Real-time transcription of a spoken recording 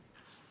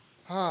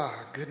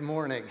Good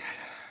morning.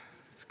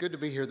 It's good to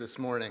be here this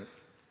morning.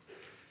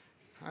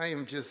 I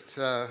am just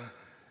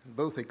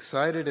both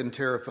excited and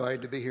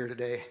terrified to be here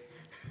today.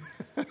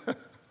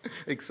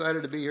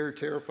 Excited to be here,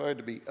 terrified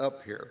to be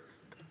up here.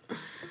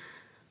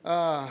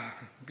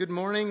 Good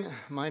morning.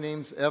 My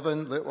name's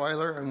Evan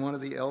Litweiler. I'm one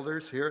of the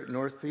elders here at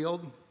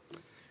Northfield.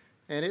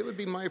 And it would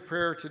be my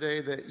prayer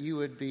today that you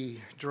would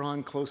be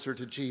drawn closer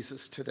to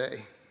Jesus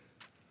today.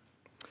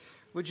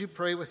 Would you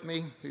pray with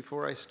me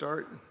before I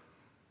start?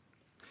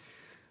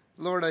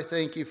 Lord, I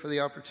thank you for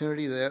the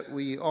opportunity that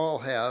we all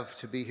have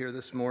to be here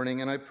this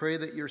morning, and I pray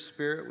that your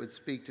Spirit would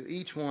speak to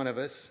each one of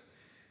us,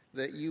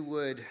 that you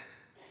would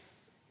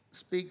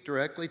speak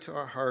directly to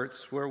our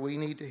hearts where we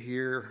need to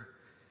hear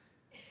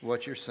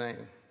what you're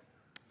saying.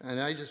 And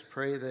I just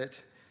pray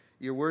that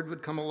your word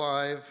would come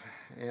alive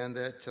and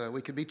that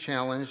we could be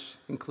challenged,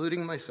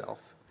 including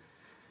myself.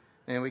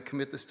 And we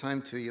commit this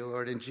time to you,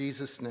 Lord, in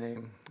Jesus'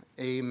 name,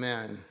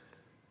 amen.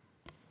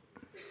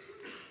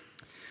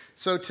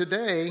 So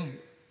today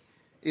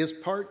is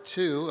part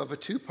 2 of a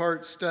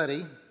 2-part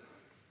study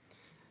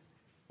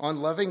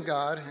on loving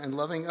God and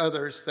loving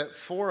others that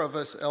 4 of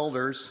us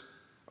elders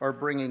are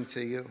bringing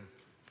to you.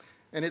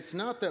 And it's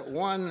not that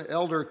one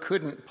elder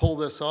couldn't pull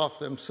this off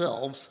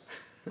themselves,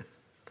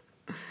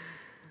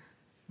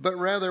 but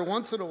rather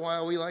once in a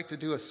while we like to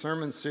do a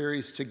sermon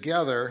series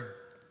together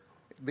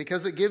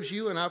because it gives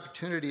you an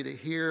opportunity to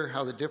hear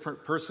how the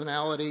different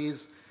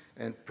personalities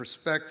and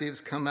perspectives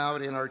come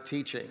out in our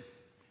teaching.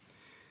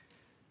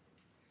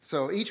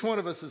 So each one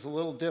of us is a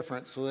little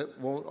different, so it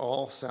won't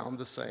all sound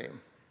the same.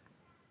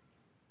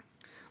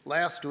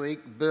 Last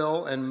week,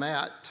 Bill and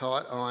Matt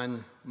taught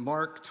on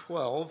Mark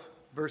 12,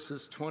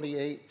 verses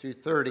 28 through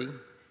 30,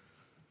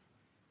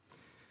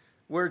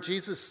 where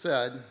Jesus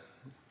said,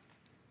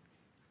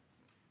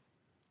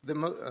 the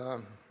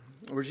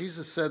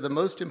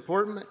most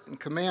important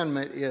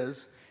commandment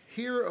is,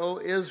 "Hear,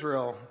 O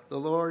Israel, the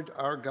Lord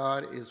our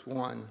God is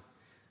one.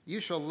 You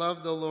shall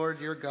love the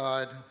Lord your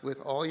God with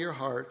all your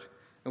heart,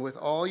 and with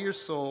all your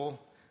soul,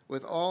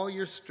 with all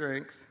your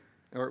strength,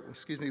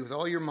 with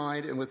all your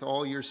mind, and with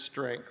all your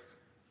strength."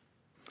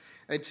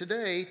 And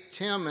today,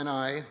 Tim and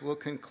I will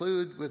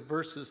conclude with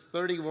verses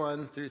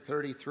 31 through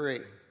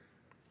 33,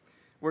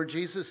 where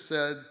Jesus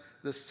said,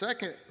 the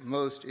second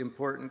most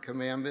important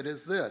commandment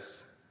is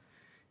this: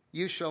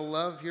 you shall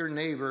love your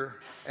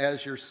neighbor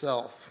as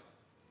yourself.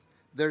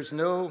 There's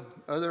no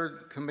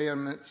other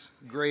commandments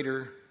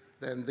greater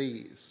than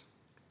these.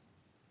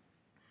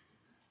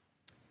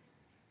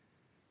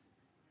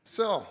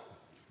 So,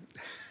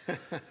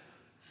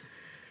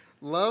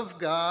 love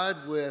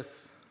God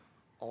with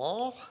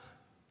all,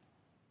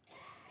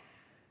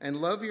 and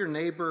love your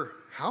neighbor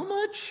how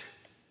much?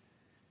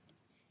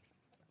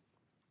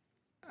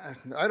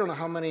 I don't know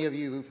how many of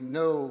you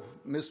know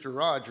Mr.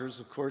 Rogers.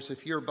 Of course,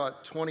 if you're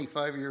about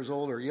 25 years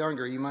old or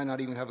younger, you might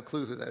not even have a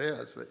clue who that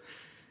is. But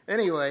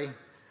anyway,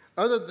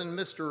 other than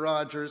Mr.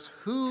 Rogers,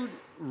 who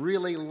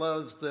really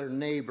loves their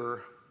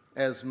neighbor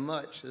as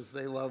much as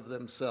they love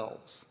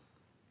themselves?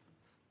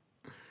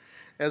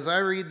 As I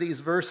read these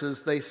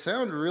verses, they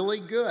sound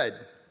really good.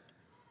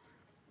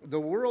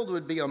 The world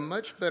would be a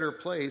much better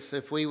place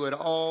if we would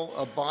all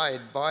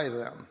abide by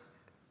them.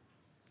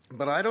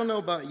 But I don't know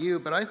about you,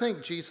 but I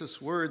think Jesus'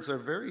 words are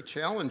very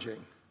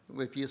challenging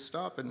if you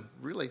stop and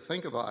really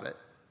think about it.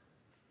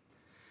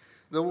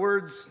 The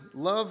words,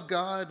 love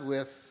God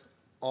with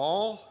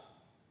all,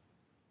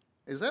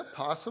 is that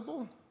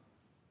possible?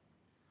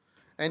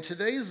 And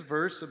today's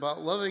verse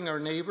about loving our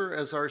neighbor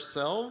as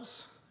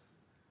ourselves,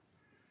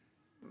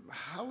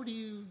 how do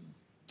you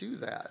do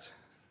that?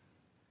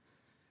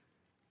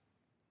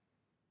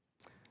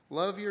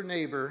 Love your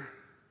neighbor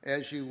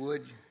as you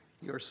would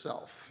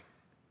yourself.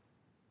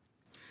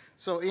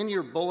 So in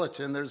your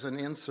bulletin, there's an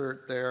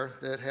insert there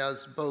that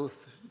has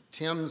both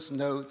Tim's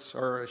notes,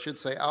 or I should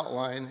say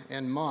outline,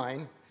 and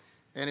mine.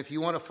 And if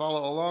you want to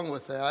follow along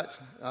with that,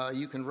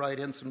 you can write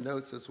in some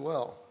notes as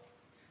well.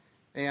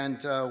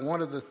 And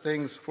one of the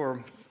things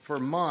for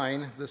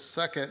mine, the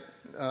second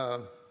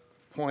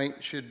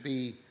point should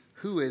be,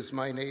 who is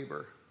my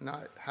neighbor,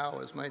 not how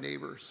is my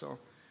neighbor. So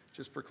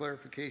just for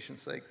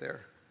clarification's sake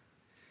there.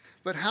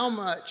 But how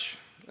much,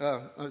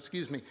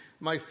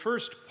 my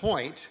first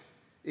point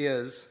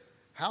is,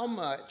 how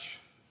much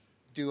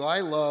do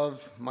I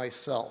love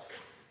myself?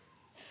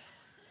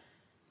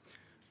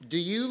 Do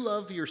you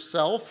love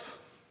yourself?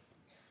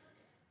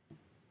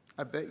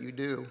 I bet you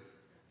do.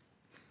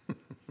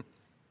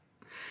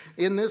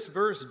 In this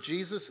verse,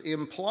 Jesus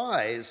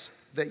implies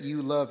that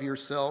you love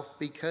yourself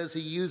because he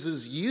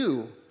uses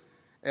you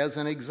as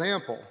an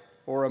example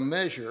or a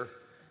measure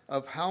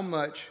of how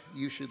much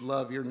you should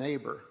love your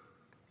neighbor.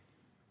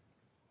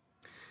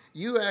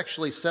 You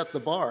actually set the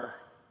bar.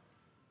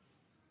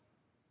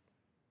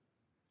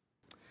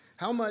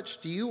 How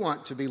much do you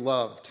want to be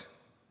loved?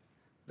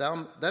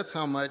 That's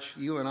how much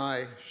you and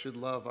I should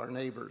love our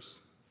neighbors.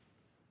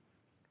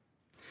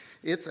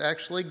 It's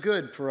actually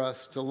good for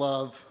us to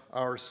love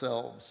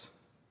ourselves.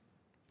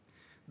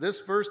 This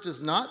verse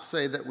does not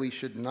say that we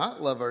should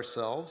not love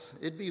ourselves.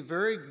 It'd be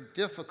very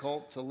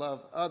difficult to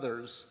love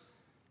others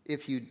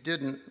if you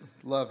didn't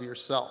love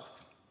yourself.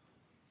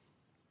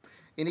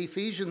 In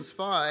Ephesians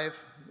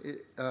 5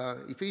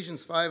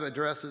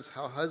 addresses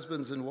how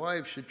husbands and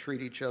wives should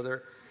treat each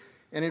other.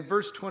 And in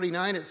verse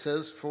 29 it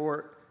says,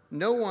 "For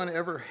no one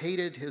ever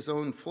hated his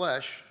own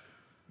flesh,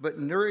 but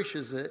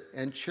nourishes it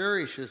and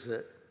cherishes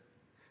it,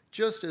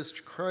 just as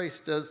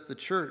Christ does the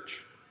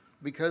church,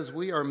 because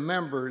we are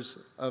members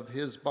of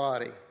his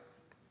body."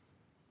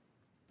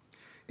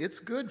 It's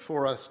good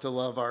for us to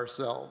love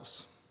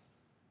ourselves.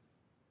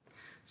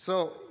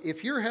 So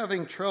if you're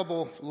having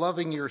trouble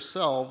loving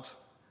yourself,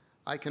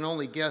 I can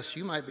only guess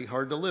you might be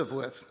hard to live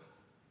with.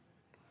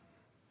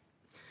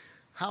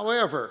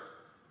 However,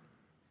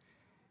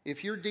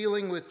 if you're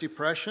dealing with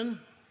depression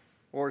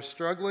or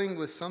struggling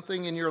with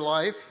something in your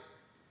life,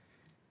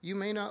 you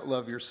may not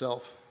love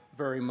yourself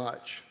very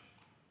much.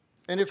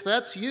 And if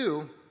that's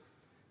you,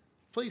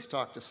 please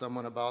talk to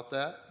someone about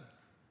that,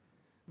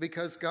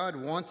 because God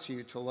wants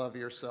you to love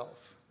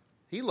yourself.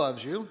 He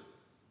loves you.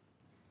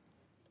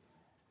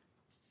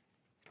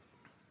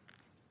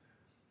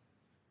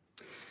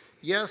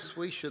 Yes,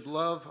 we should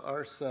love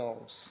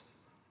ourselves.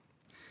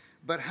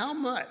 But how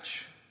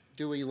much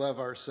do we love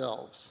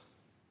ourselves?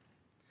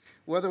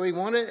 Whether we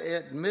want to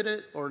admit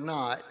it or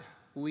not,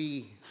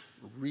 we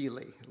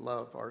really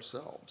love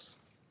ourselves.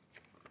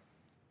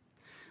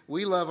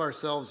 We love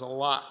ourselves a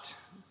lot.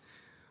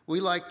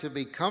 We like to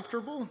be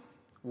comfortable,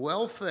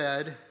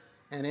 well-fed,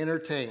 and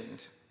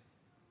entertained.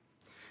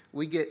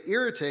 We get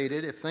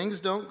irritated if things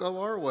don't go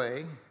our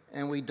way,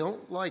 and we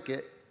don't like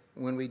it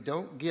when we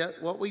don't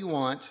get what we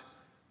want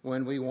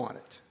when we want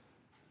it.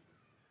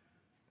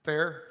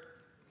 Fair?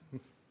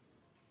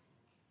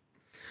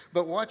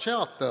 But watch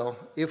out, though.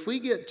 If we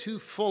get too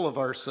full of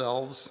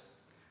ourselves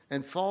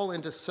and fall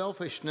into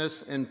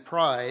selfishness and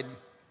pride,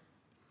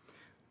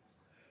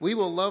 we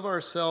will love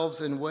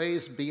ourselves in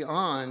ways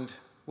beyond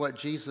what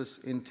Jesus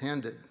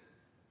intended.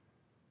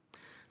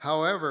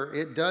 However,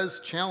 it does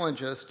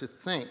challenge us to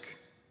think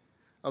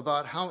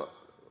about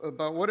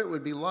what it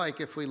would be like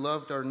if we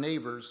loved our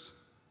neighbors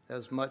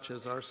as much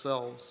as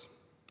ourselves.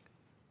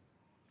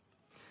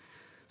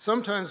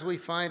 Sometimes we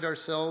find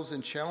ourselves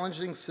in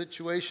challenging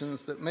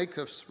situations that make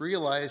us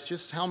realize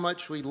just how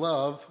much we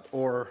love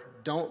or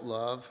don't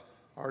love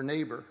our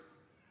neighbor.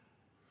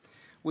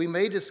 We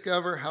may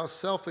discover how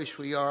selfish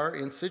we are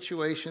in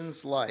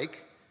situations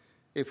like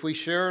if we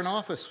share an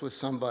office with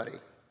somebody,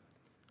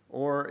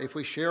 or if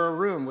we share a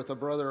room with a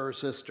brother or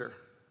sister,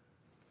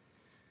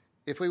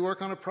 if we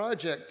work on a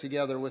project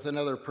together with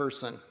another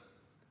person,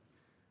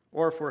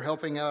 or if we're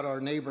helping out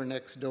our neighbor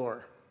next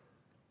door.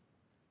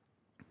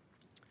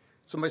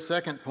 So my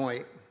second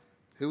point,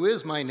 who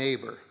is my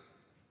neighbor?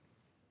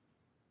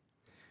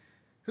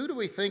 Who do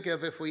we think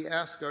of if we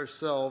ask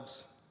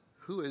ourselves,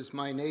 who is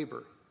my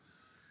neighbor?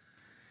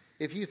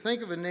 If you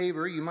think of a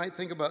neighbor, you might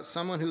think about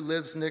someone who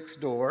lives next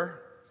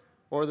door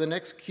or the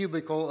next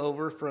cubicle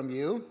over from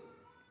you.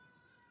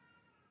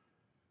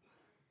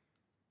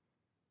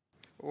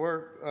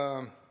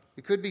 Or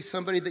it could be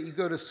somebody that you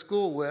go to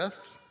school with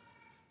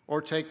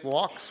or take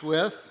walks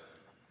with,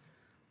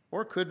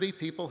 or it could be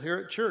people here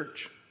at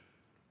church.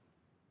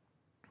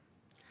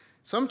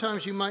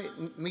 Sometimes you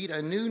might meet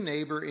a new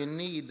neighbor in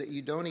need that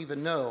you don't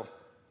even know.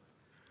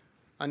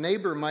 A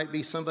neighbor might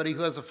be somebody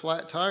who has a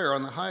flat tire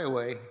on the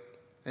highway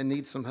and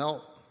needs some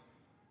help.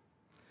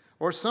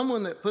 Or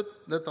someone that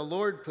the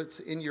Lord puts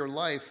in your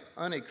life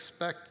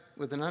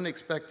with an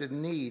unexpected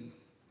need.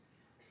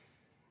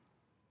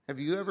 Have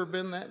you ever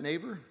been that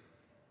neighbor?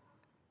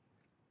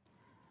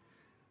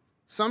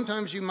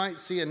 Sometimes you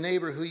might see a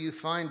neighbor who you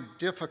find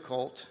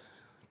difficult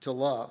to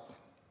love.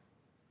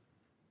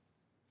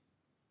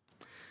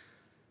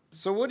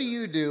 So what do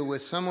you do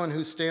with someone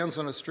who stands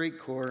on a street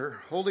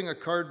corner holding a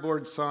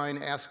cardboard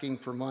sign asking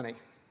for money?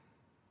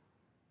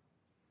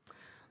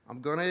 I'm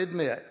going to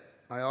admit,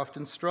 I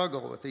often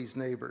struggle with these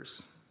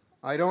neighbors.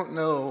 I don't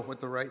know what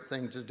the right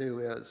thing to do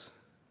is.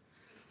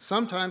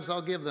 Sometimes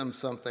I'll give them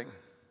something.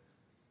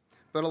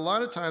 But a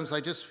lot of times I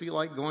just feel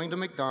like going to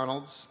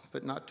McDonald's,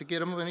 but not to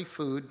get them any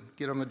food,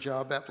 get them a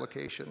job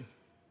application.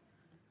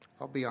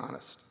 I'll be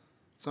honest.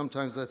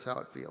 Sometimes that's how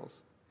it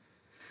feels.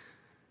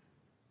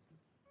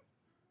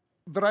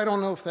 But I don't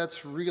know if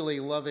that's really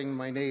loving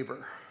my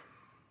neighbor.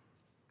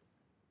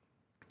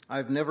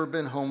 I've never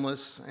been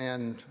homeless,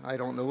 and I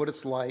don't know what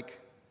it's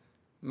like.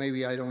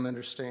 Maybe I don't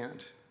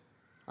understand.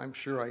 I'm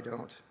sure I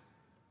don't.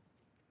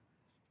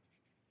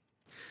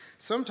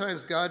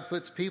 Sometimes God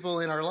puts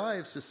people in our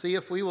lives to see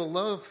if we will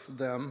love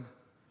them,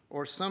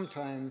 or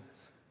sometimes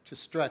to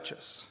stretch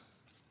us.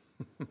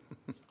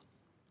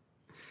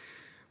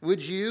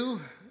 Would you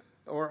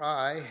or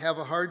I have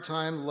a hard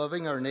time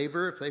loving our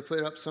neighbor if they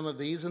put up some of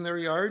these in their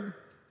yard?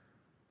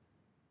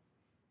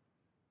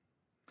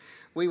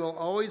 We will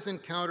always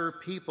encounter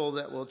people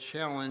that will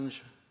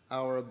challenge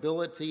our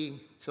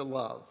ability to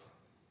love.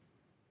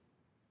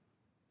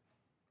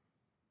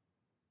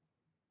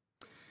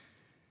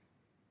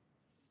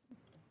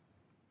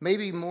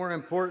 Maybe more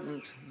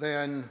important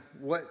than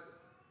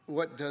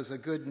what does a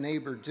good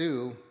neighbor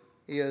do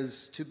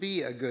is to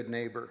be a good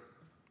neighbor.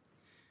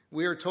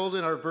 We are told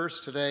in our verse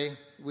today,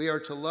 we are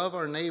to love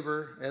our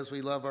neighbor as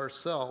we love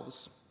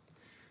ourselves.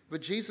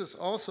 But Jesus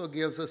also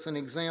gives us an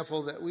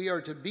example that we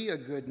are to be a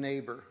good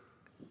neighbor.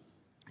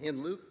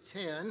 In Luke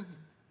 10,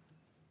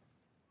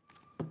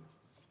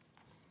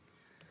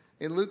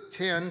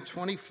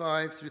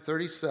 25 through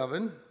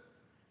 37,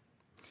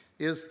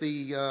 is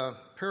the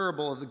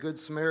parable of the Good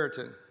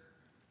Samaritan.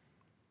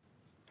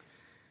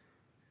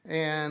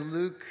 And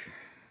Luke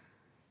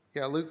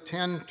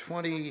 10,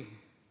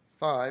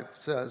 25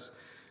 says,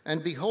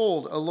 "And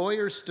behold, a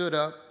lawyer stood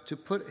up to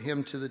put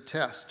him to the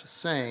test,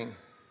 saying,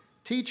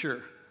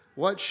 'Teacher,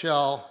 what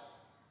shall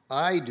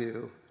I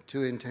do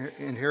to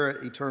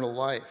inherit eternal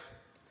life?'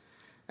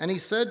 And he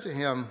said to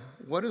him,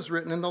 'What is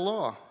written in the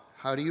law?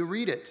 How do you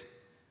read it?'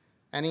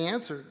 And he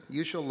answered,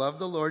 'You shall love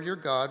the Lord your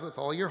God with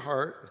all your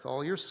heart, with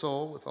all your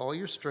soul, with all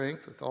your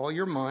strength, with all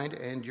your mind,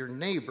 and your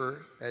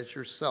neighbor as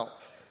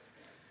yourself.'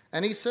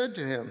 And he said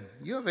to him,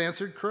 'You have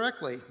answered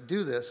correctly.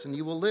 Do this, and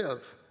you will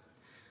live.'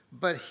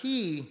 But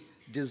he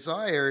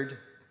desired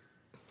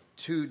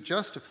to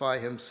justify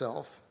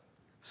himself,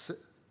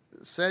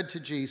 said to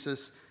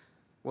Jesus,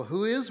 'Well,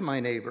 who is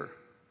my neighbor?'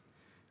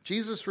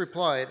 Jesus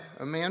replied,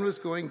 'A man was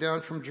going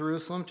down from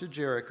Jerusalem to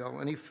Jericho,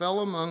 and he fell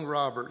among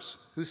robbers,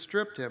 who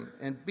stripped him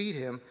and beat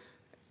him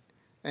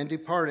and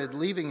departed,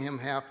 leaving him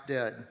half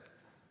dead.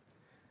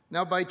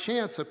 Now by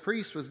chance a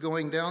priest was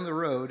going down the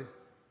road,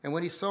 and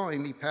when he saw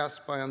him, he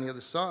passed by on the other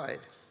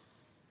side.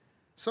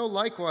 So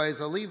likewise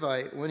a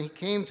Levite, when he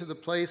came to the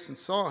place and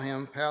saw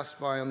him, passed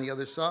by on the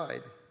other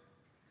side.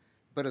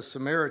 But a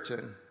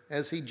Samaritan,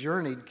 as he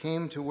journeyed,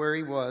 came to where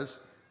he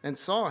was and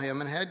saw him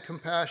and had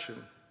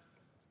compassion.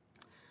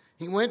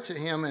 He went to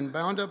him and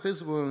bound up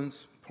his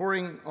wounds,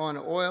 pouring on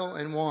oil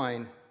and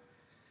wine.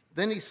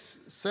 Then he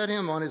set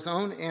him on his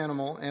own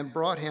animal and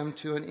brought him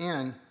to an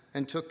inn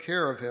and took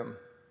care of him.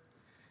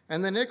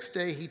 And the next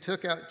day he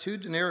took out 2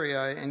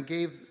 denarii and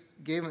gave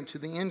it to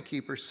the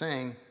innkeeper,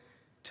 saying,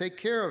 'Take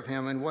care of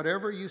him, and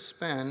whatever you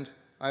spend,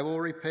 I will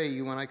repay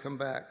you when I come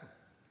back.'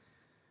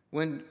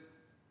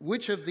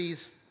 Which of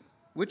these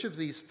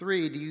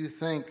 3 do you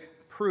think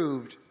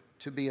proved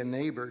to be a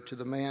neighbor to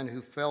the man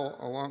who fell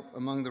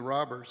among the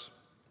robbers?"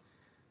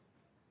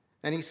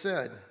 And he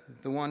said,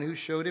 "The one who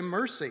showed him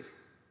mercy."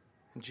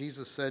 And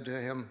Jesus said to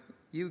him,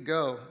 "You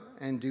go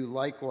and do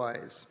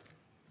likewise."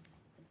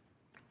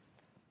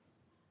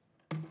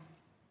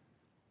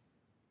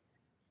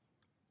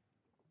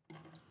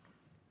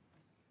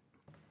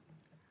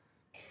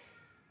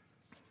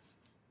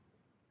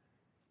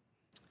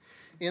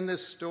 In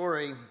this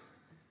story,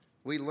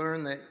 we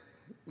learn that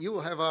you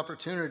will have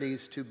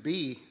opportunities to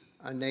be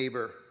a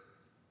neighbor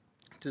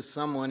to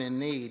someone in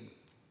need.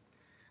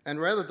 And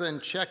rather than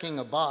checking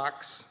a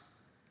box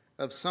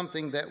of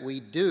something that we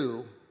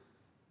do,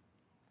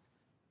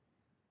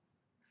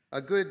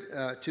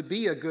 to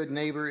be a good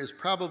neighbor is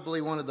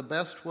probably one of the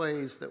best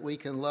ways that we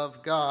can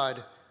love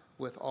God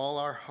with all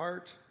our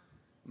heart,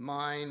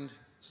 mind,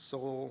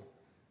 soul,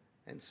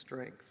 and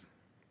strength.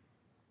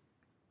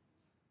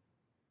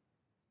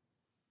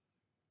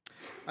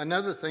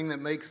 Another thing that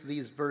makes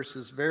these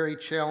verses very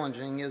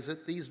challenging is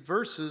that these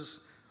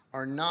verses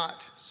are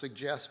not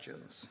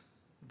suggestions.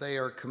 They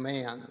are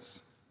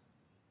commands.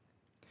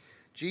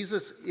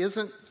 Jesus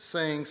isn't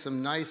saying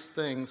some nice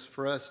things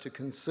for us to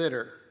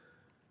consider.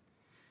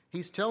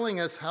 He's telling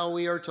us how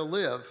we are to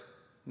live,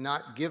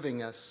 not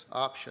giving us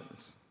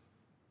options.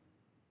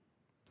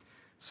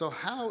 So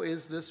how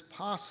is this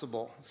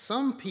possible?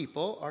 Some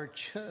people are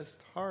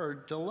just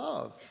hard to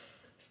love.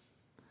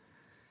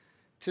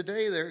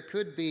 Today there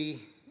could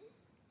be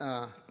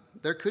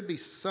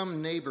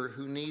some neighbor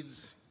who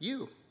needs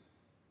you.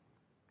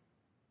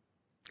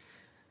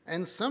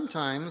 And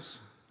sometimes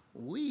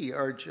we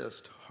are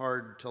just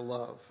hard to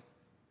love.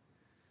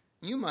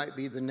 You might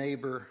be the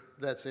neighbor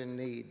that's in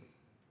need.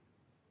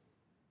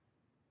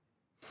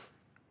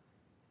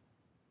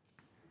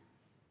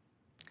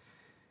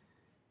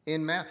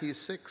 In Matthew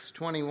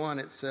 6:21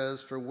 it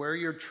says, "For where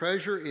your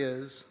treasure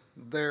is,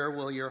 there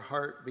will your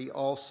heart be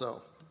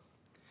also."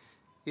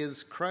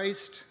 Is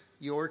Christ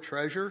your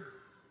treasure?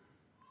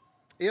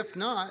 If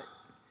not,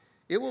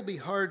 it will be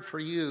hard for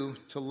you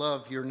to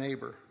love your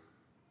neighbor.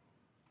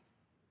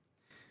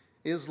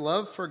 Is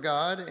love for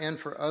God and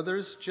for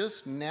others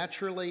just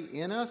naturally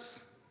in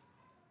us?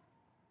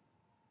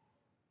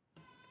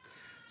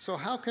 So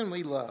how can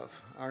we love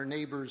our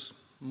neighbors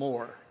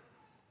more?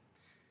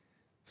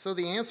 So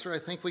the answer I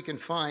think we can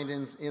find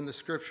in the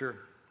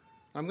scripture.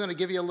 I'm going to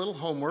give you a little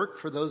homework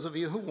for those of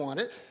you who want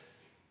it.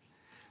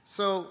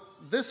 So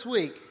this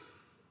week,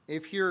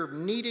 if you're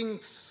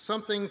needing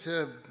something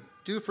to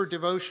do for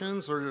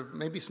devotions or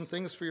maybe some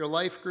things for your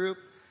life group,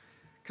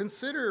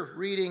 consider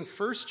reading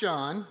 1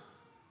 John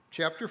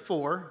chapter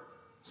 4,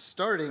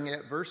 starting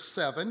at verse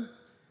 7,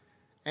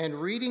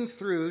 and reading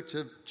through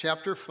to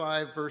chapter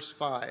 5, verse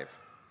 5.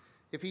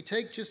 If you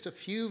take just a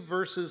few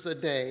verses a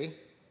day,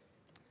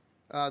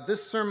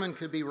 This sermon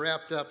could be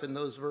wrapped up in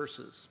those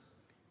verses.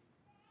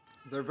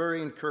 They're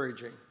very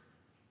encouraging.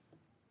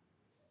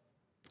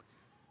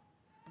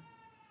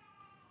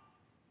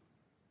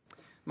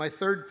 My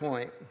third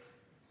point,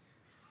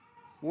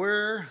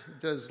 where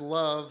does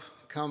love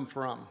come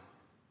from?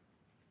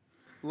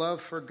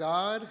 Love for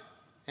God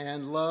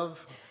and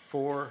love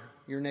for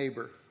your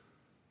neighbor.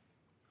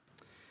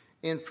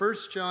 In 1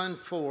 John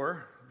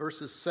 4,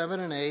 verses 7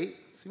 and 8,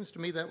 seems to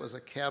me that was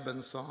a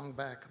cabin song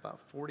back about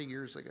 40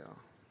 years ago.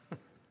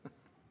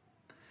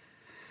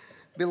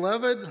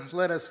 Beloved,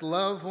 let us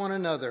love one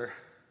another,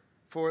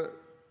 for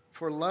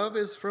love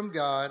is from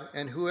God,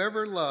 and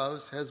whoever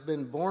loves has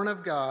been born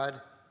of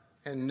God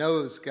and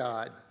knows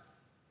God.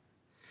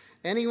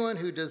 Anyone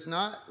who does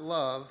not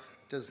love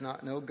does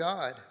not know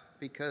God,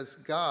 because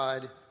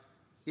God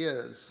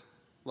is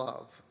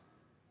love.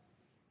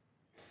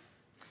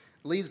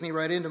 Leads me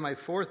right into my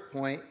fourth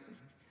point.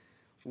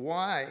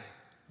 Why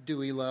do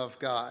we love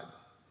God?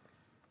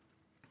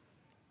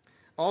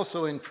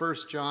 Also in 1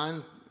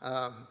 John,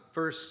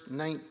 verse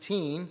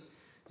 19,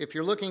 if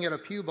you're looking at a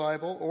Pew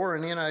Bible or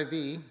an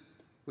NIV,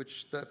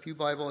 which the Pew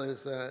Bible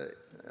is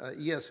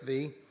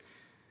ESV,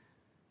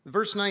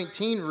 verse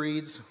 19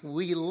 reads,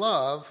 "We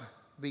love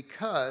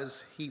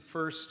because he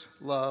first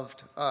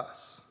loved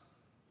us."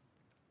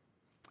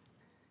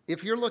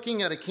 If you're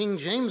looking at a King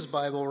James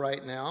Bible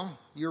right now,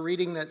 you're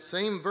reading that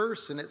same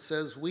verse and it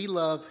says, "We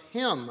love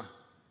him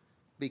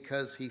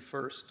because he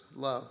first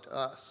loved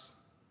us."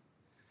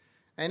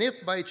 And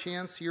if by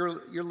chance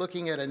you're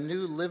looking at a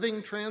New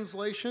Living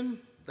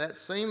Translation, that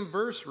same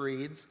verse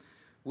reads,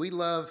 "We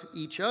love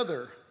each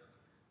other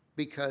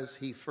because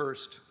he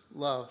first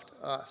loved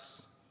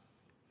us."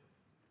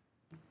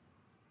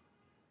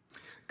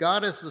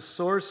 God is the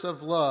source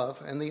of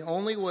love, and the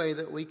only way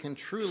that we can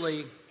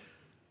truly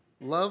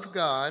love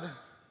God,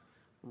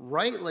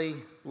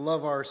 rightly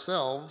love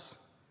ourselves,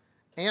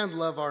 and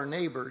love our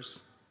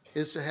neighbors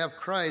is to have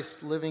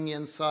Christ living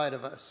inside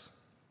of us.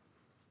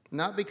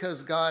 Not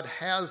because God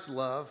has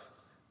love,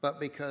 but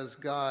because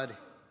God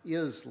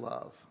is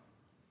love.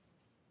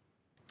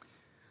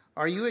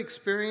 Are you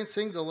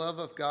experiencing the love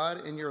of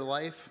God in your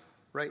life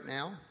right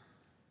now?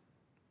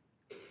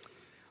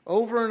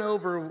 Over and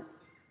over,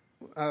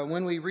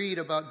 when we read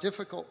about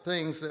difficult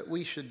things that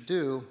we should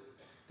do,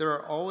 there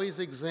are always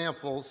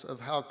examples of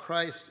how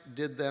Christ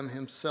did them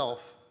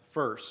himself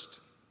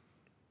first.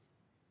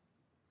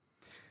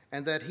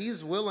 And that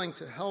he's willing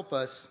to help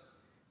us,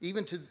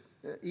 even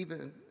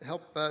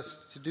help us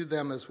to do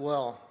them as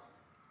well.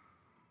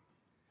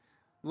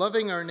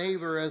 Loving our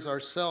neighbor as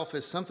ourselves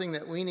is something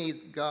that we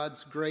need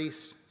God's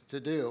grace to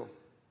do,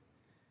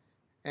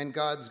 and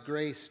God's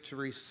grace to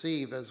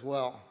receive as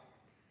well.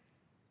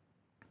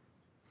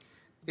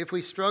 If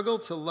we struggle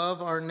to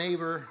love our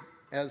neighbor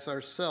as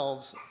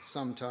ourselves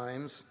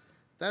sometimes,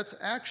 that's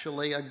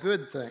actually a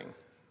good thing.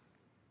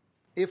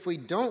 If we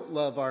don't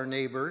love our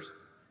neighbors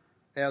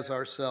as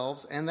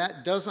ourselves, and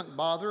that doesn't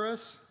bother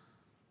us,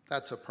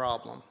 that's a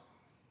problem.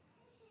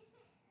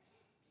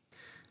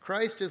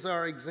 Christ is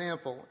our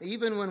example.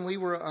 Even when we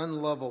were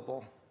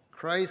unlovable,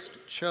 Christ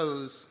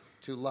chose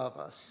to love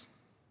us.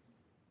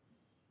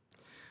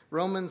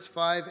 Romans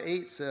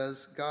 5:8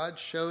 says, "God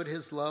showed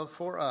his love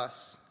for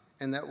us,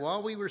 and that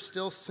while we were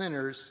still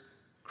sinners,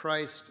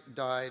 Christ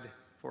died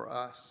for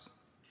us."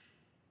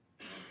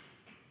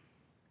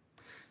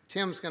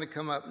 Tim's going to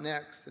come up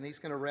next, and he's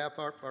going to wrap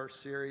up our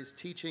series,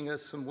 teaching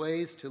us some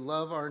ways to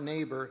love our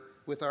neighbor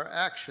with our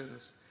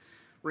actions,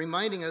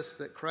 reminding us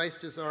that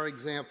Christ is our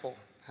example,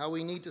 how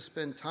we need to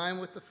spend time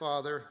with the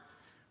Father,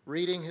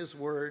 reading his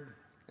word,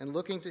 and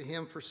looking to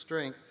him for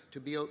strength to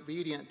be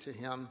obedient to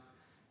him,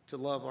 to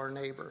love our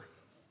neighbor.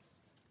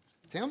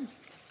 Tim?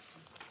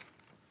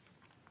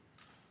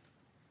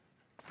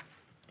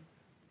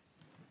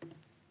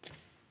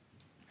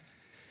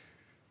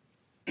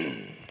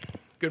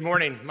 Good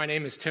morning. My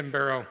name is Tim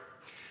Barrow,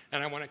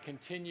 and I want to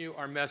continue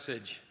our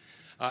message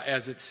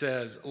as it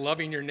says,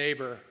 loving your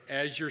neighbor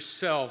as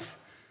yourself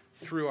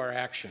through our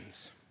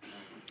actions.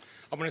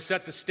 I'm going to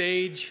set the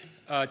stage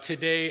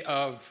today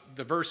of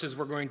the verses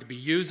we're going to be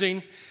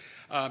using.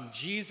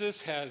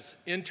 Jesus has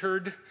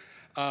entered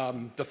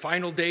the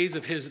final days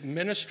of his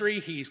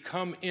ministry. He's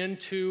come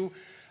into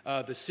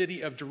the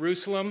city of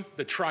Jerusalem,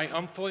 the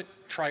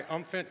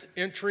triumphant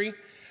entry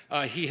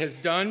he has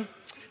done,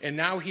 and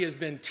now he has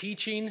been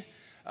teaching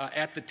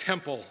at the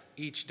temple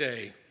each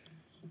day.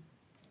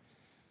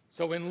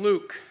 So in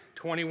Luke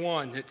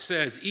 21, it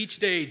says, "Each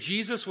day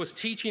Jesus was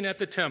teaching at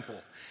the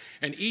temple,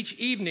 and each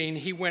evening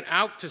he went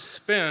out to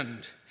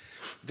spend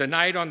the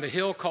night on the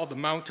hill called the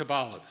Mount of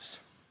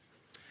Olives.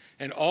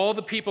 And all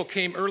the people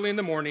came early in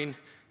the morning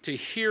to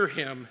hear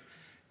him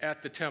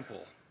at the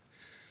temple."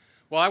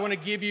 Well, I want to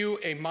give you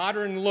a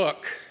modern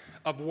look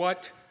of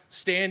what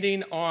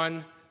standing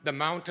on the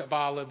Mount of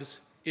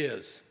Olives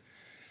is.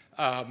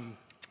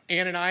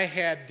 Ann and I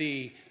had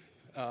the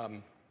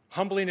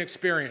humbling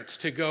experience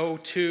to go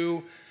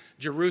to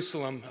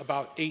Jerusalem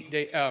about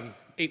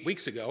 8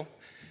 weeks ago,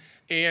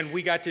 and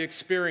we got to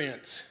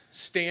experience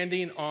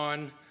standing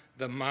on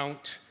the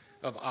Mount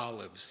of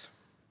Olives.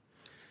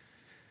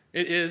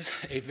 It is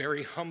a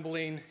very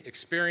humbling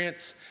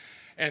experience,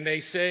 and they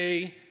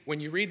say when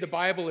you read the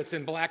Bible, it's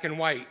in black and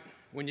white.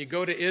 When you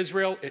go to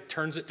Israel, it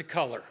turns it to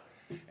color,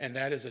 and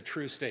that is a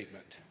true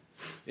statement.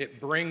 It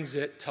brings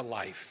it to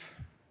life.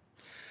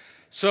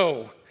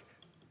 So,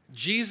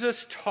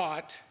 Jesus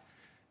taught,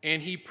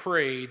 and he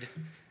prayed,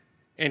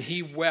 and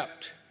he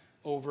wept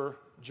over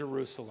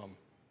Jerusalem.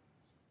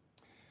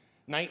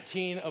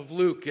 19 of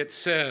Luke, it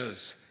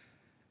says,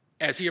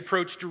 as he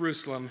approached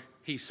Jerusalem,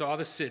 he saw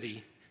the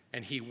city,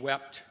 and he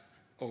wept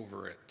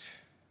over it.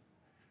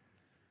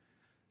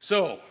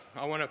 So,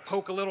 I want to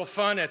poke a little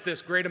fun at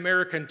this great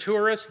American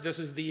tourist. This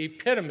is the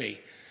epitome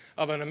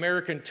of an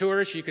American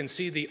tourist. You can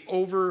see the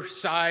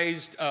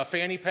oversized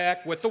fanny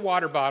pack with the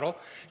water bottle,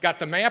 got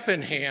the map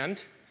in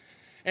hand,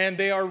 and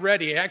they are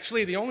ready.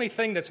 Actually, the only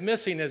thing that's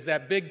missing is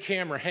that big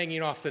camera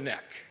hanging off the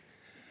neck.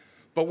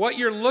 But what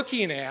you're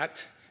looking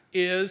at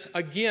is,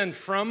 again,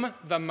 from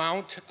the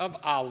Mount of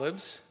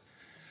Olives,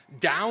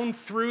 down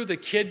through the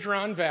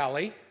Kidron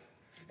Valley,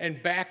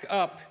 and back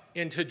up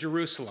into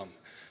Jerusalem.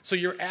 So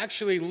you're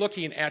actually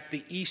looking at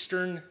the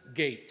eastern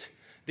gate,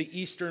 the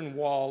eastern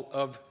wall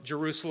of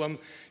Jerusalem.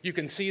 You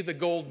can see the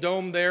gold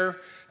dome there,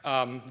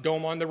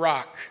 Dome on the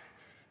Rock.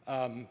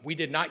 We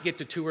did not get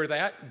to tour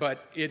that,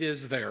 but it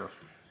is there.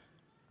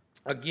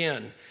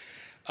 Again,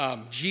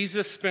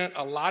 Jesus spent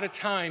a lot of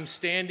time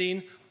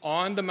standing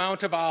on the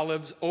Mount of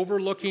Olives,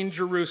 overlooking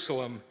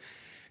Jerusalem,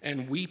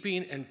 and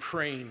weeping and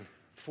praying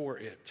for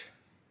it.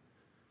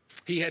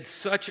 He had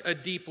such a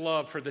deep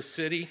love for the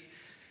city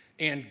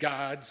and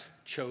God's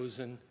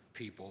chosen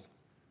people.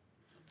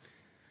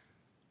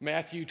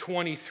 Matthew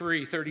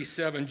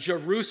 23:37,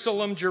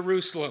 Jerusalem,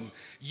 Jerusalem,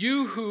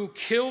 you who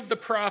killed the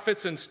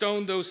prophets and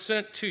stoned those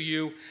sent to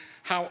you,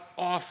 how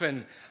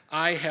often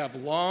I have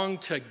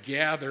longed to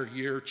gather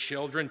your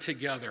children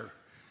together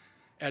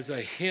as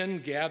a hen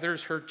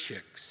gathers her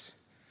chicks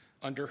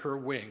under her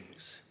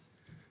wings,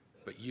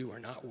 but you are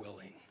not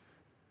willing.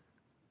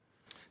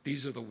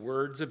 These are the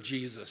words of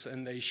Jesus,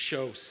 and they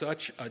show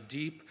such a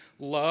deep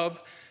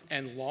love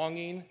and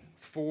longing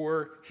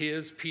for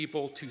his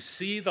people to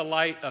see the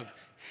light of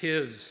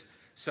his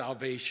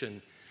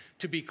salvation,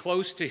 to be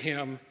close to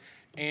him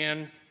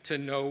and to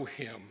know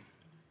him.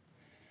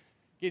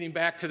 Getting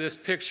back to this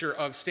picture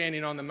of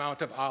standing on the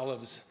Mount of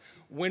Olives,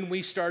 when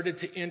we started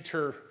to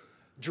enter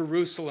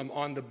Jerusalem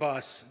on the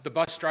bus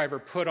driver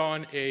put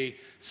on a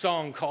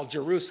song called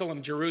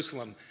Jerusalem,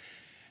 Jerusalem,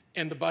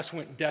 and the bus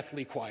went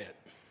deathly quiet.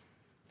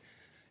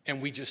 And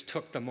we just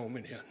took the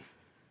moment in.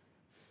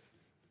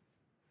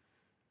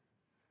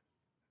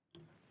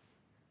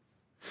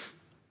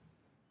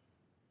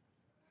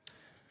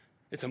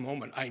 It's a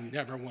moment I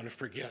never want to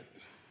forget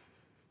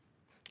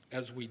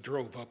as we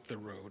drove up the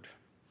road.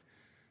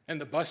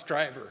 And the bus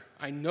driver,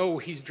 I know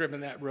he's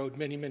driven that road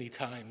many, many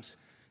times.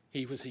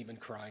 He was even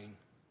crying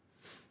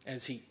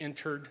as he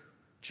entered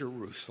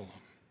Jerusalem.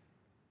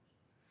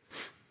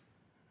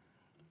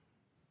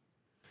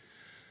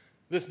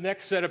 This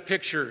next set of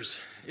pictures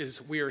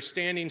is we are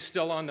standing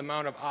still on the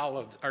Mount of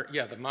Olives,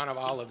 the Mount of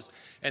Olives,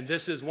 and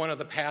this is one of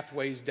the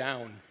pathways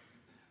down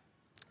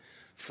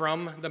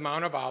from the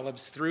Mount of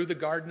Olives through the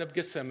Garden of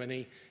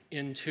Gethsemane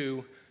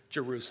into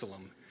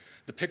Jerusalem.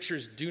 The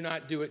pictures do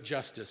not do it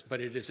justice,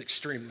 but it is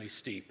extremely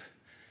steep.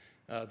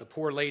 The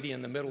poor lady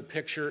in the middle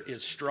picture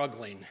is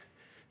struggling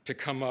to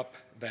come up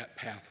that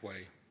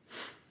pathway.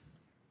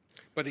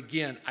 But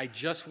again, I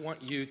just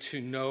want you to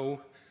know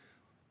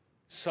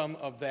some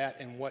of that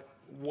and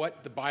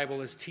what the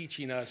Bible is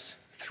teaching us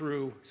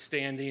through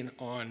standing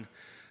on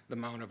the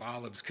Mount of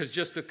Olives. Because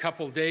just a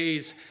couple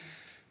days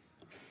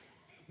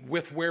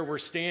with where we're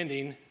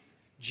standing,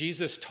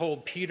 Jesus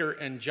told Peter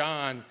and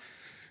John,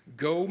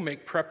 go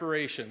make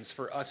preparations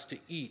for us to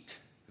eat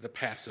the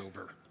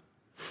Passover.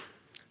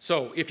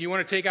 So if you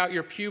want to take out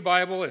your Pew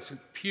Bible, it's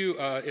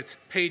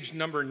page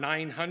number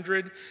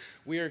 900.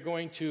 We are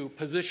going to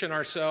position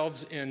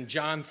ourselves in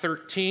John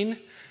 13.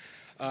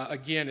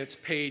 Again, it's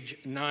page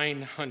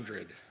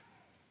 900.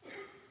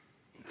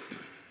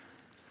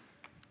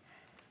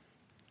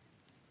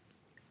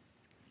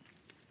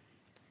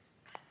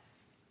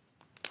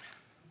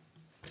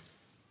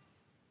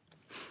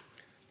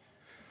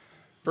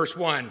 Verse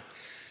 1,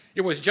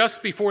 it was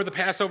just before the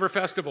Passover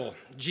festival.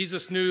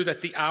 Jesus knew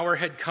that the hour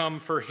had come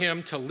for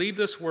him to leave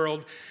this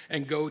world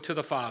and go to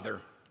the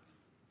Father.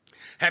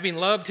 Having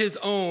loved his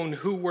own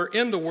who were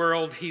in the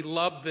world, he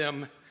loved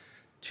them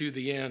to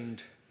the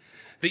end.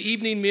 The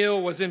evening meal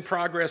was in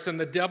progress, and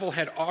the devil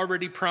had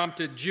already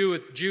prompted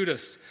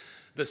Judas,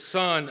 the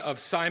son of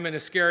Simon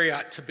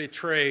Iscariot, to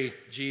betray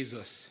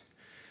Jesus.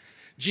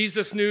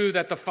 Jesus knew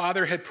that the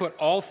Father had put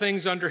all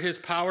things under his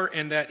power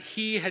and that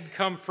he had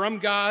come from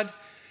God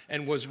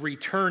and was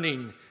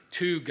returning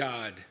to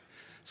God.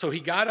 So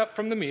he got up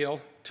from the meal,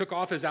 took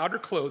off his outer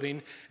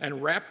clothing,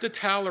 and wrapped a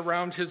towel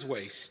around his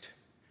waist.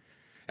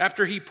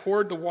 After he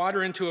poured the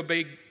water into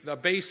a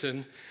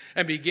basin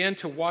and began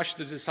to wash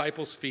the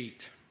disciples'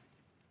 feet,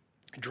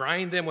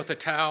 drying them with a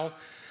towel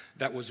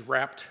that was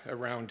wrapped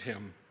around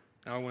him.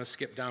 Now I want to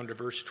skip down to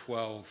verse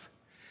 12.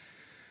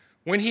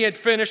 When he had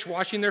finished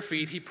washing their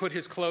feet, he put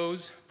his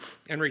clothes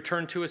and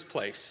returned to his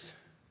place.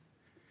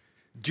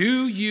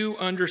 Do you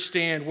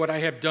understand what I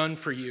have done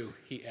for you?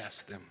 He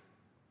asked them.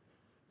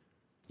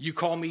 You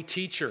call me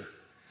teacher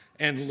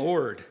and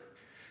Lord,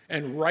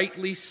 and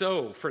rightly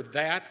so, for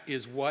that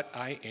is what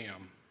I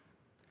am.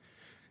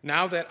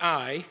 Now that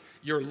I,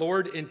 your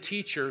Lord and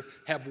teacher,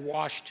 have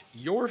washed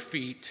your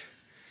feet,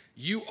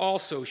 you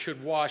also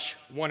should wash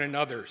one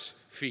another's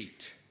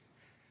feet.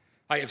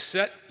 I have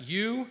set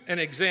you an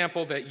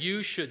example that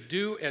you should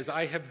do as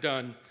I have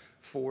done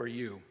for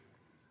you.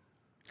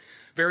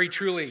 Very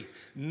truly,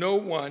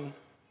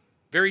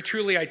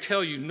 I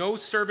tell you, no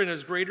servant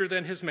is greater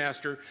than his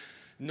master,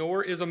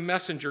 nor is a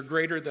messenger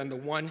greater than the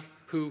one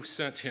who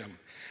sent him.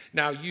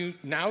 Now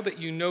that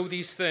you know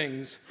these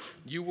things,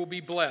 you will be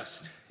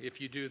blessed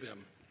if you do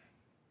them.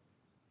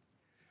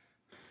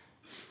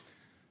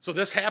 So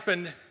this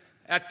happened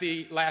at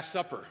the Last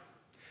Supper.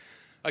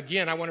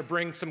 Again, I want to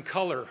bring some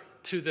color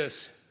to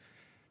this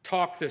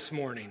talk this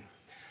morning.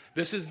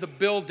 This is the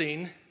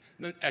building,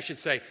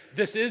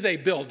 this is a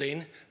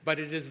building, but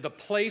it is the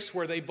place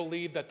where they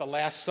believe that the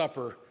Last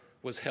Supper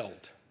was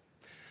held.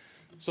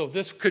 So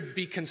this could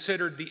be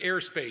considered the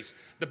airspace.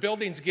 The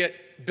buildings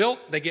get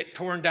built, they get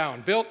torn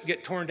down, built,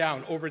 get torn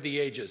down over the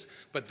ages.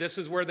 But this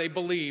is where they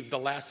believe the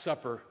Last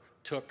Supper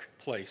took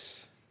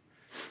place.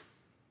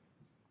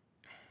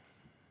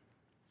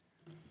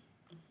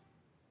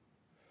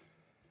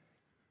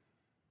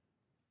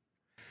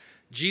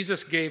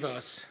 Jesus gave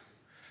us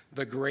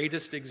the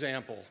greatest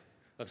example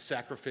of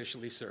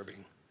sacrificially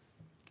serving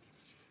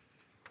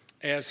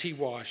as he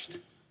washed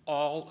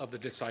all of the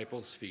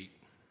disciples' feet.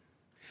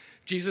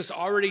 Jesus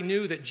already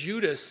knew that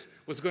Judas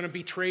was going to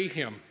betray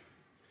him,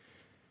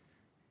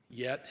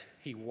 yet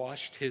he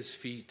washed his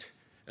feet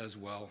as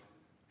well.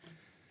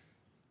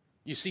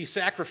 You see,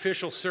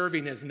 sacrificial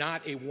serving is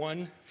not a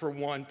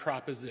one-for-one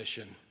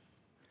proposition.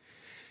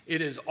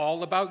 It is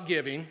all about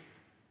giving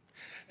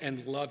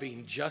and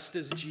loving just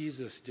as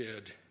Jesus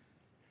did,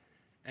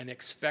 and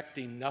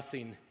expecting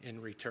nothing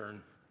in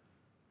return.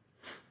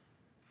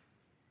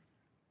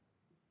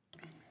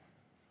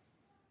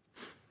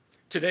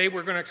 Today,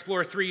 we're going to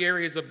explore 3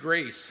 areas of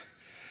grace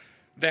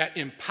that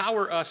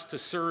empower us to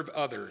serve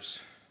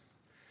others.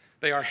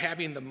 They are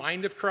having the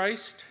mind of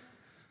Christ,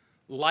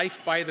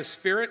 life by the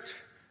Spirit,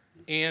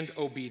 and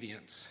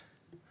obedience.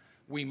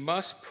 We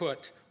must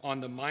put on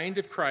the mind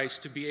of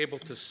Christ to be able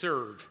to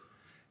serve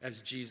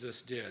as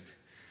Jesus did.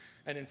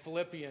 And in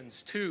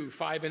Philippians 2,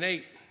 5 and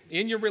 8,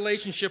 in your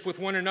relationship with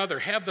one another,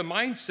 have the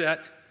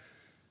mindset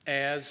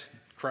as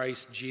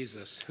Christ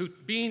Jesus, who,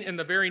 being in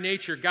the very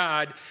nature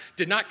God,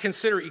 did not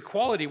consider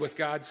equality with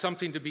God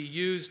something to be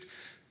used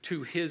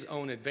to his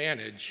own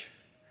advantage.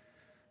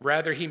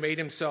 Rather, he made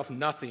himself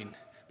nothing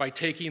by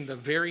taking the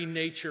very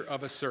nature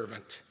of a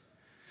servant,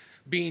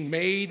 being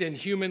made in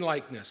human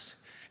likeness,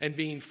 and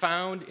being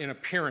found in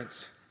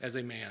appearance as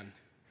a man.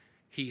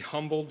 He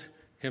humbled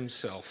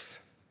himself.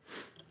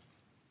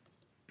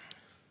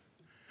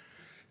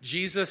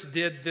 Jesus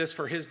did this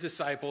for his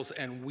disciples,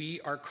 and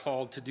we are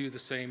called to do the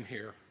same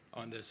here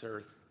on this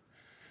earth.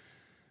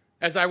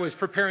 As I was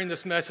preparing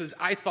this message,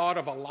 I thought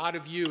of a lot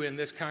of you in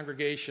this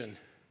congregation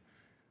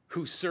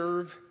who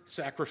serve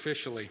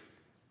sacrificially,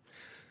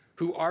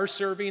 who are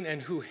serving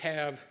and who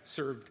have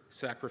served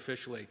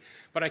sacrificially.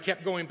 But I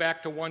kept going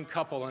back to one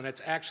couple, and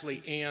it's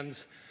actually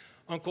Ann's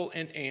uncle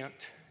and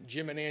aunt,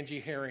 Jim and Angie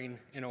Herring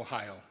in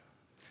Ohio.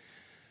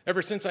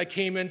 Ever since I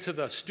came into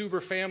the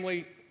Stuber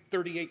family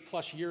 38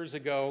 plus years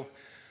ago,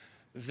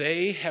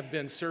 they have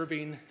been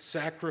serving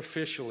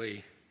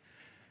sacrificially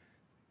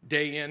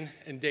day in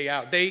and day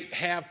out. They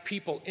have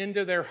people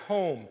into their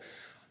home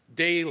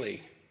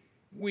daily,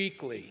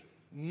 weekly,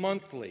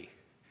 monthly.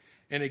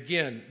 And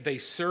again, they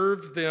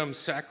serve them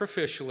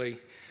sacrificially.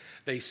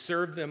 They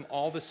serve them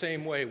all the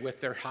same way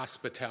with their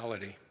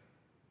hospitality.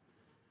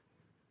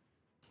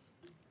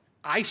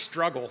 I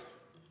struggle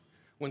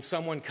when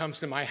someone comes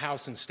to my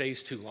house and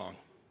stays too long.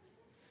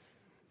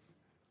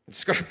 I'm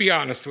just going to be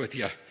honest with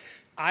you.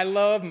 I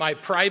love my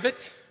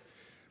private,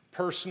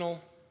 personal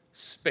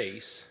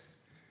space,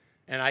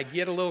 and I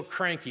get a little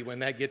cranky when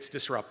that gets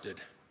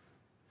disrupted.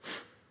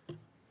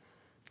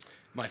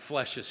 My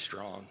flesh is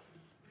strong,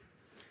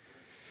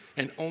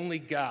 and only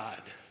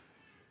God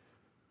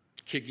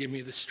can give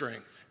me the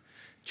strength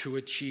to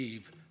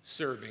achieve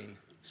serving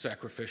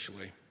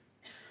sacrificially.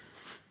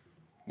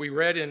 We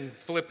read in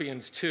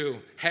Philippians 2,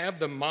 have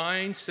the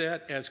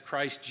mindset as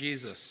Christ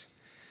Jesus.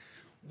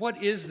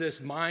 What is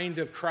this mind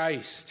of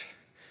Christ?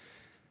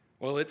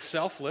 Well, it's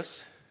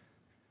selfless,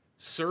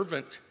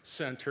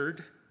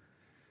 servant-centered.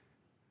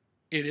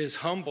 It is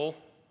humble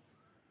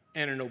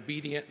and an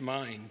obedient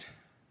mind.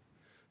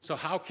 So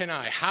how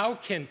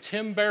can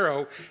Tim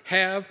Barrow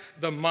have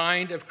the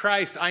mind of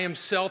Christ? I am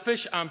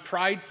selfish, I'm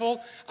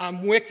prideful,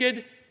 I'm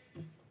wicked,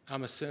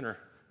 I'm a sinner.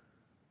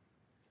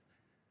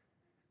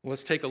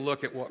 Let's take a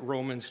look at what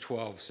Romans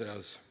 12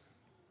 says.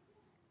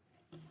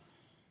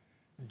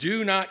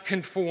 Do not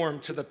conform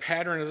to the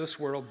pattern of this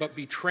world, but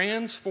be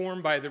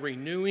transformed by the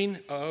renewing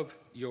of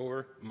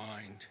your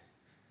mind.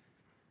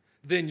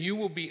 Then you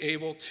will be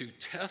able to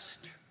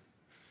test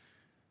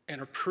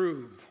and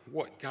approve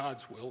what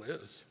God's will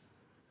is.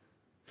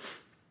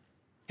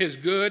 His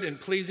good and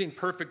pleasing,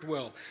 perfect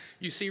will.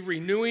 You see,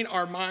 renewing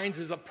our minds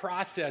is a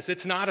process.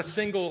 It's not a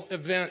single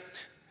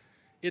event.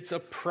 It's a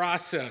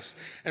process.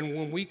 And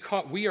when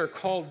we are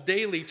called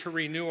daily to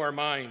renew our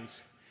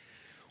minds.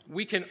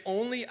 We can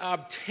only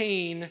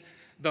obtain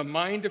the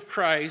mind of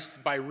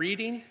Christ by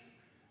reading,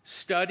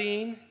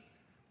 studying,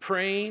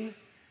 praying,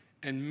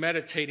 and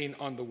meditating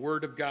on the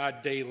Word of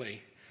God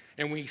daily.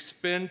 And we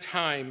spend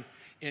time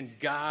in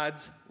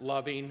God's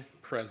loving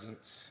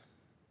presence.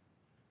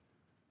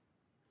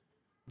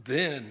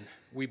 Then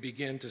we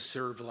begin to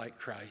serve like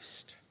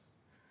Christ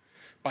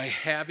by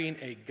having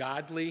a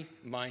godly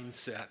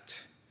mindset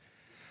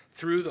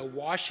through the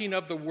washing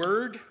of the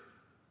Word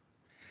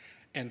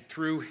and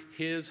through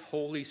His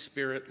Holy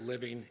Spirit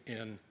living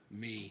in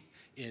me,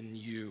 in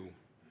you.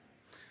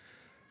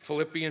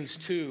 Philippians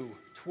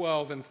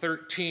 2:12 and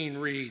 13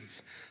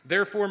 reads,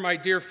 "Therefore, my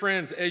dear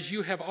friends, as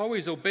you have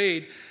always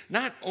obeyed,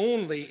 not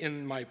only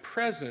in my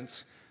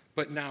presence,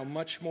 but now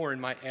much more in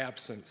my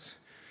absence,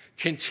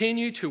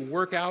 continue to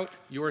work out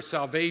your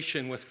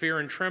salvation with fear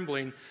and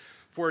trembling,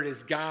 for it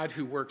is God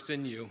who works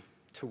in you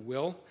to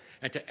will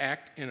and to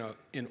act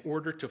in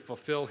order to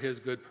fulfill His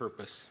good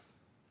purpose."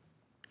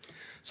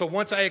 So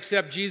once I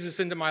accept Jesus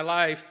into my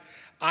life,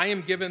 I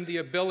am given the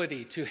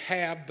ability to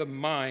have the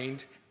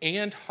mind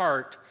and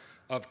heart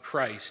of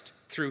Christ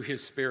through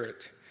His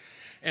Spirit.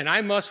 And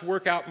I must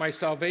work out my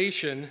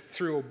salvation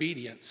through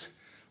obedience.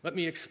 Let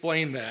me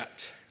explain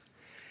that.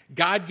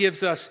 God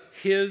gives us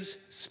His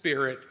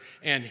Spirit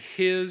and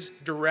His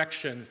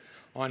direction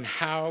on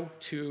how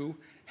to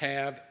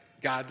have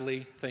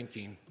godly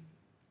thinking,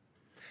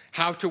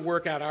 how to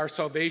work out our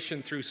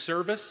salvation through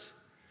service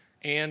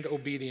and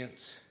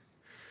obedience.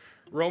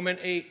 Romans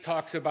 8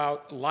 talks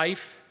about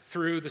life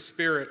through the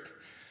Spirit.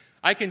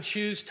 I can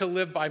choose to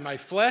live by my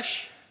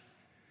flesh,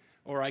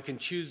 or I can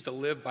choose to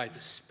live by the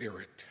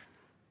Spirit.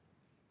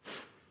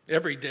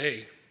 Every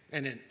day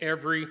and in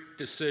every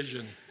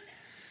decision.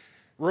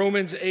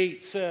 Romans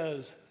 8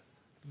 says,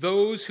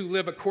 "Those who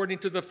live according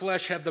to the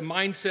flesh have the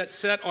mindset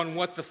set on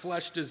what the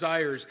flesh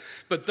desires,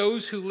 but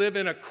those who live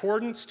in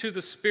accordance to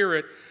the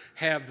Spirit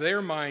have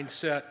their mind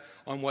set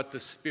on what the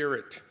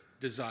Spirit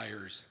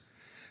desires.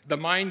 The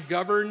mind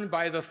governed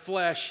by the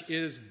flesh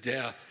is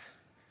death,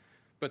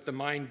 but the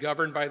mind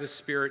governed by the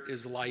Spirit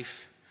is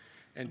life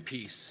and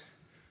peace."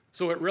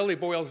 So it really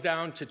boils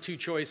down to two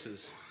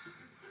choices: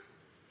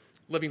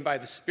 living by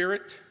the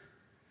Spirit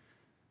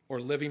or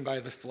living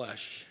by the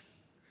flesh.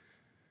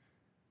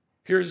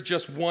 Here's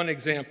just one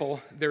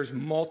example. There's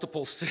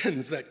multiple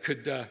sins that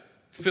could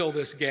fill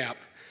this gap.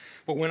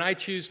 But when I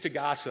choose to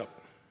gossip,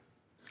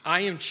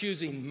 I am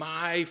choosing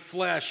my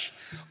flesh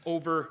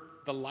over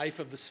the life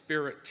of the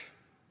Spirit.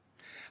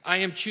 I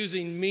am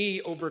choosing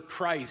me over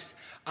Christ.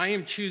 I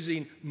am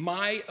choosing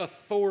my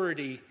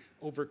authority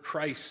over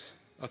Christ's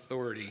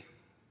authority.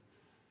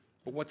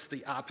 But what's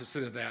the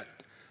opposite of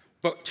that?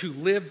 But to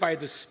live by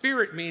the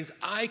Spirit means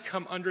I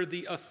come under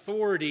the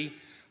authority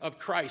of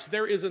Christ.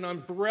 There is an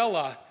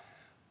umbrella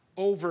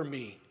over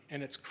me,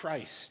 and it's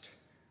Christ.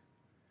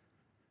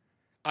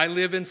 I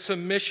live in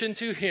submission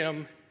to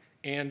Him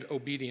and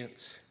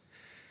obedience.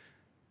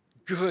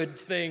 Good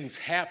things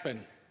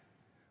happen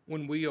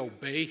when we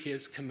obey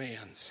His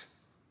commands.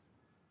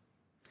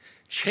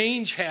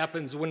 Change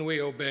happens when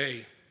we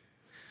obey.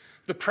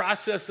 The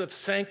process of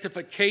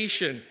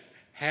sanctification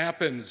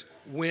happens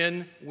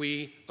when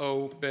we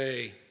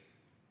obey.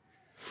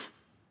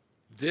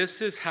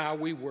 This is how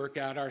we work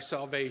out our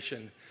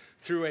salvation,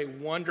 through a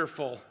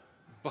wonderful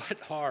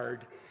but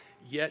hard,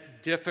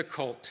 yet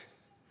difficult,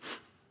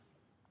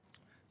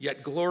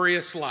 yet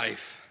glorious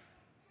life.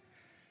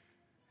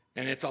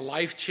 And it's a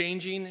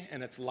life-changing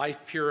and it's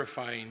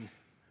life-purifying,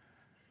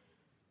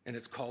 and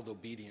it's called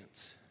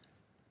obedience.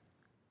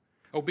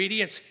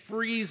 Obedience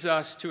frees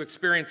us to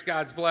experience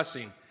God's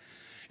blessing.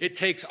 It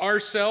takes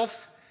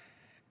ourself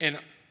and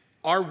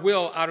our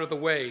will out of the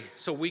way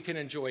so we can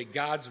enjoy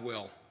God's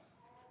will.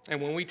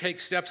 And when we take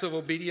steps of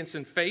obedience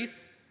and faith,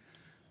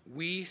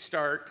 we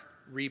start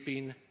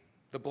reaping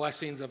the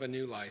blessings of a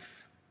new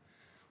life.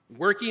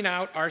 Working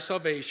out our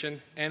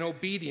salvation and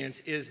obedience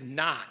is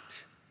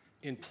not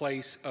in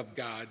place of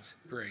God's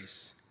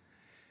grace.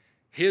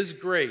 His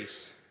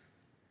grace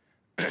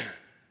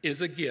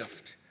is a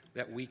gift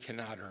that we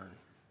cannot earn.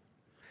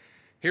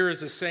 Here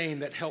is a saying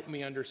that helped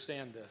me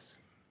understand this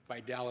by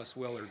Dallas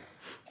Willard.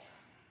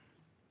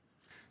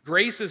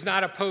 Grace is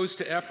not opposed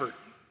to effort.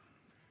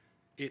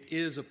 It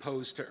is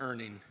opposed to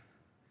earning.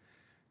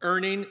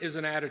 Earning is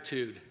an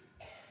attitude.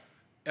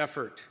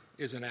 Effort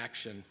is an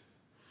action.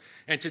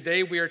 And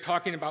today we are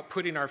talking about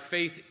putting our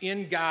faith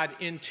in God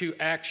into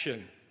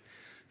action.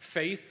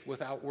 Faith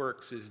without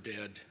works is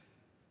dead.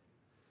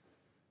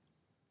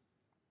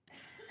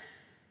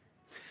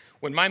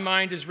 When my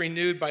mind is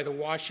renewed by the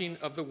washing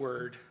of the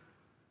Word,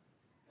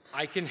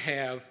 I can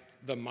have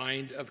the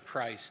mind of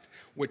Christ,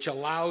 which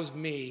allows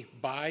me,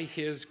 by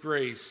his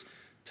grace,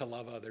 to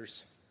love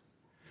others,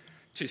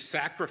 to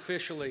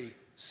sacrificially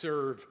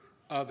serve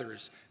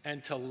others,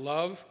 and to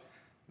love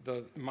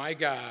my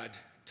God,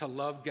 to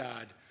love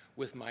God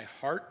with my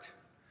heart,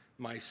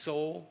 my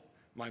soul,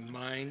 my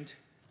mind,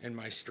 and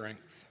my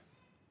strength.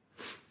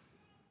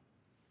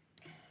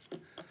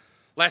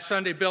 Last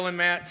Sunday, Bill and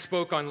Matt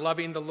spoke on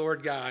loving the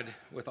Lord God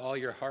with all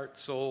your heart,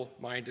 soul,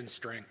 mind, and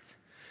strength.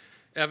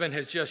 Evan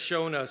has just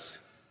shown us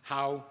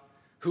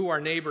who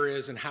our neighbor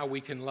is and how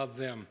we can love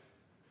them.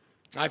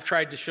 I've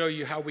tried to show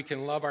you how we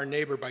can love our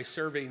neighbor by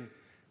serving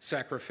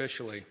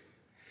sacrificially.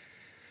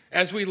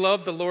 As we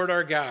love the Lord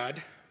our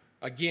God,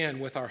 again,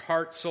 with our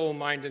heart, soul,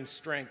 mind, and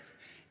strength,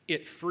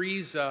 it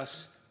frees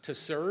us to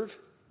serve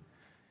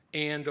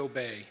and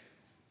obey.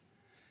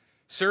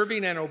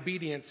 Serving and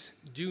obedience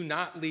do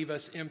not leave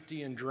us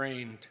empty and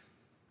drained.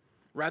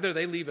 Rather,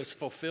 they leave us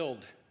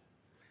fulfilled.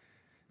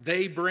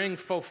 They bring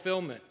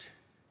fulfillment,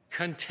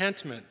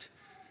 contentment,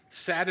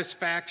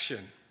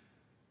 satisfaction,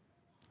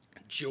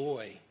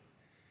 joy,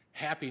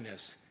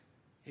 happiness.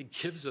 It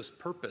gives us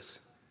purpose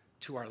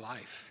to our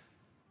life.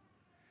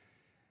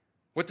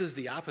 What does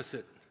the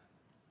opposite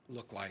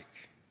look like?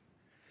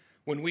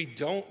 When we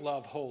don't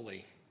love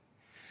wholly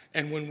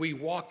and when we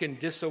walk in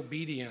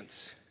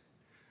disobedience,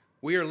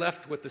 we are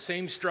left with the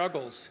same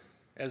struggles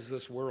as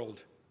this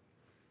world: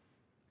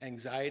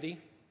 anxiety,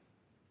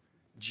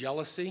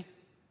 jealousy,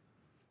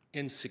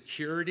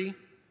 insecurity,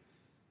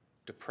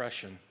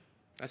 depression.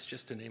 That's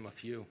just to name a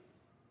few.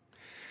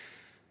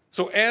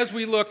 So as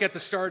we look at the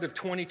start of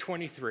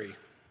 2023,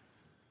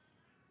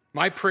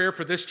 my prayer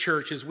for this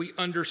church is we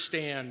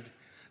understand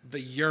the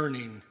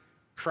yearning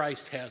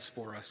Christ has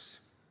for us.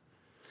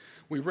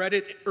 We read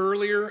it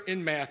earlier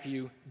in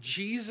Matthew.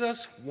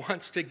 Jesus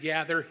wants to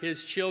gather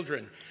his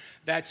children.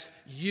 That's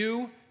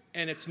you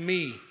and it's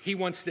me. He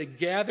wants to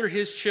gather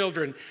his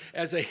children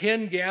as a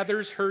hen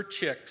gathers her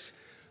chicks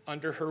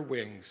under her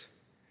wings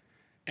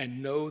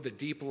and know the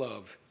deep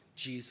love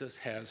Jesus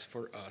has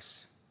for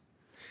us.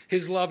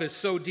 His love is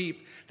so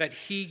deep that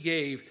he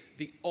gave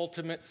the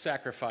ultimate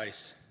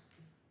sacrifice,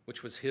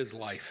 which was his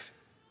life.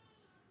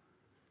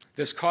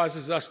 This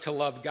causes us to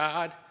love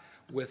God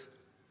with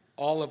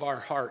all of our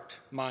heart,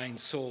 mind,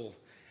 soul,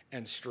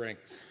 and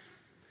strength.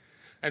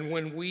 And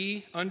when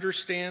we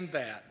understand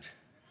that,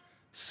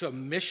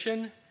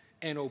 submission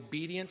and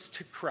obedience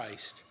to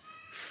Christ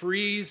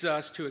frees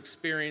us to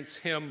experience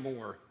him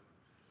more.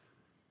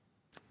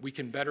 We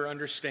can better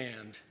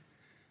understand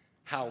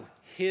how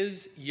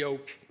his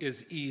yoke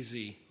is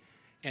easy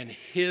and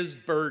his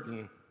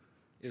burden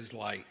is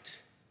light.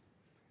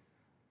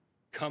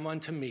 Come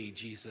unto me,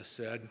 Jesus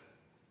said,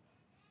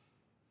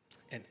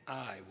 and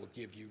I will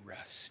give you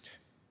rest.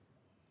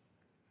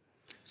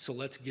 So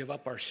let's give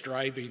up our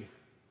striving.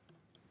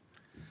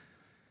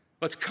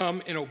 Let's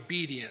come in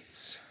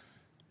obedience,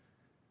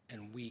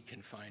 and we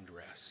can find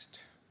rest.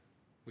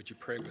 Would you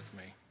pray with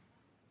me?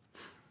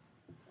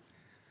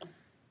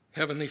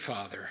 Heavenly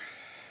Father,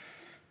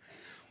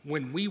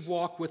 when we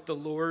walk with the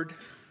Lord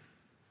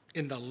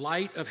in the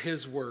light of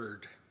his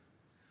word,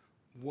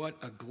 what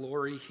a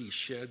glory he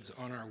sheds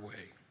on our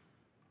way.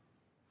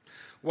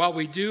 While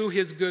we do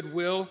his good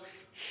will,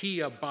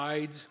 he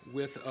abides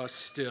with us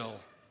still,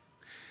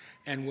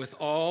 and with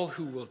all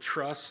who will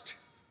trust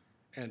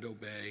and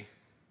obey.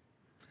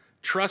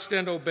 Trust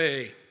and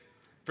obey,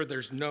 for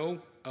there's no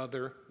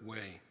other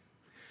way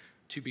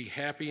to be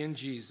happy in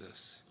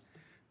Jesus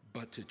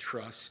but to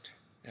trust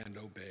and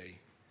obey.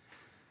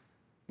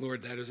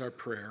 Lord, that is our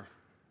prayer.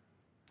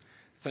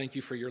 Thank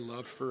you for your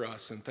love for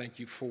us, and thank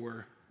you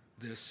for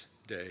this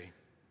day.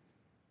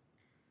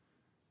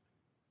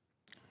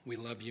 We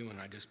love you, and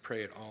I just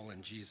pray it all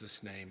in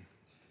Jesus' name.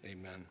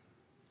 Amen.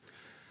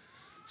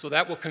 So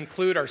that will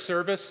conclude our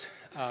service.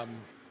 If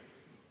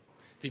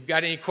you've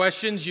got any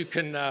questions, you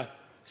can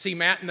see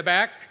Matt in the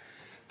back.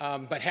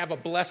 But have a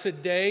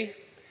blessed day,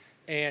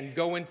 and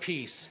go in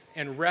peace,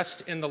 and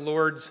rest in the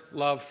Lord's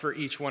love for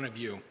each one of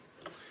you.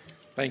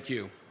 Thank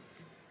you.